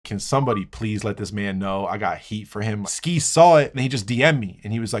can somebody please let this man know I got heat for him? Ski saw it and he just DM'd me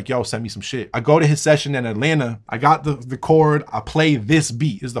and he was like, yo, send me some shit. I go to his session in Atlanta. I got the chord. I play this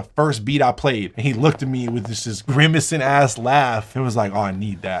beat. This is the first beat I played. And he looked at me with this grimacing ass laugh. It was like, oh, I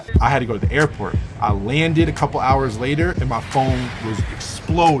need that. I had to go to the airport. I landed a couple hours later and my phone was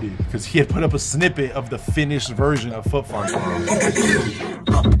exploded because he had put up a snippet of the finished version of Foot Fungus.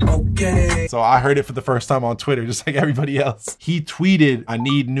 Okay. So I heard it for the first time on Twitter, just like everybody else. He tweeted, I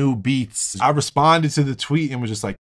need new beats. I responded to the tweet and was just like,